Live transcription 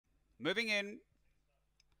Moving in.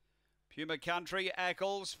 Puma Country,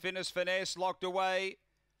 Ackles, Finesse locked away.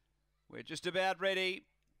 We're just about ready.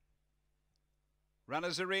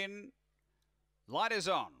 Runners are in. Light is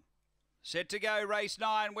on. Set to go, race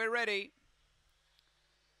 9. We're ready.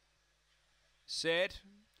 Set.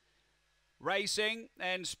 Racing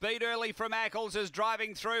and speed early from Ackles is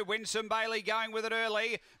driving through. Winsome Bailey going with it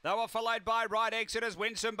early. They were followed by Right Exit as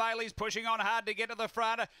Winsome Bailey's pushing on hard to get to the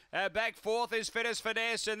front. Back fourth is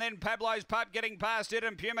Finesse and then Pablo's Pup getting past it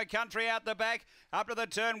and Puma Country out the back. Up to the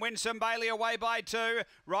turn, Winsome Bailey away by 2.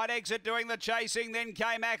 Right Exit doing the chasing, then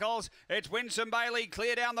came Ackles. It's Winsome Bailey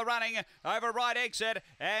clear down the running over Right Exit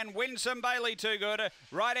and Winsome Bailey too good.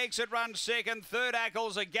 Right Exit runs second, third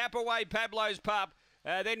Ackles, a gap away Pablo's Pup.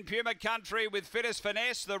 Then Puma Country with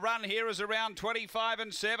Finesse. The run here is around 25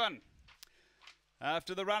 and 7.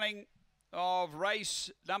 After the running of race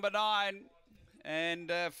number 9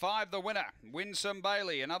 and 5, the winner, Winsome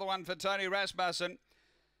Bailey. Another one for Tony Rasmussen.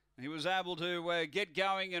 He was able to get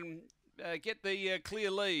going and get the clear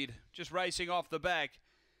lead, just racing off the back,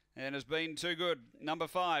 and has been too good. Number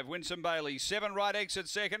 5, Winsome Bailey. 7, Right Exit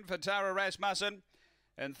second for Tara Rasmussen,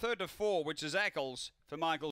 and third to 4, which is Ackles for Michael.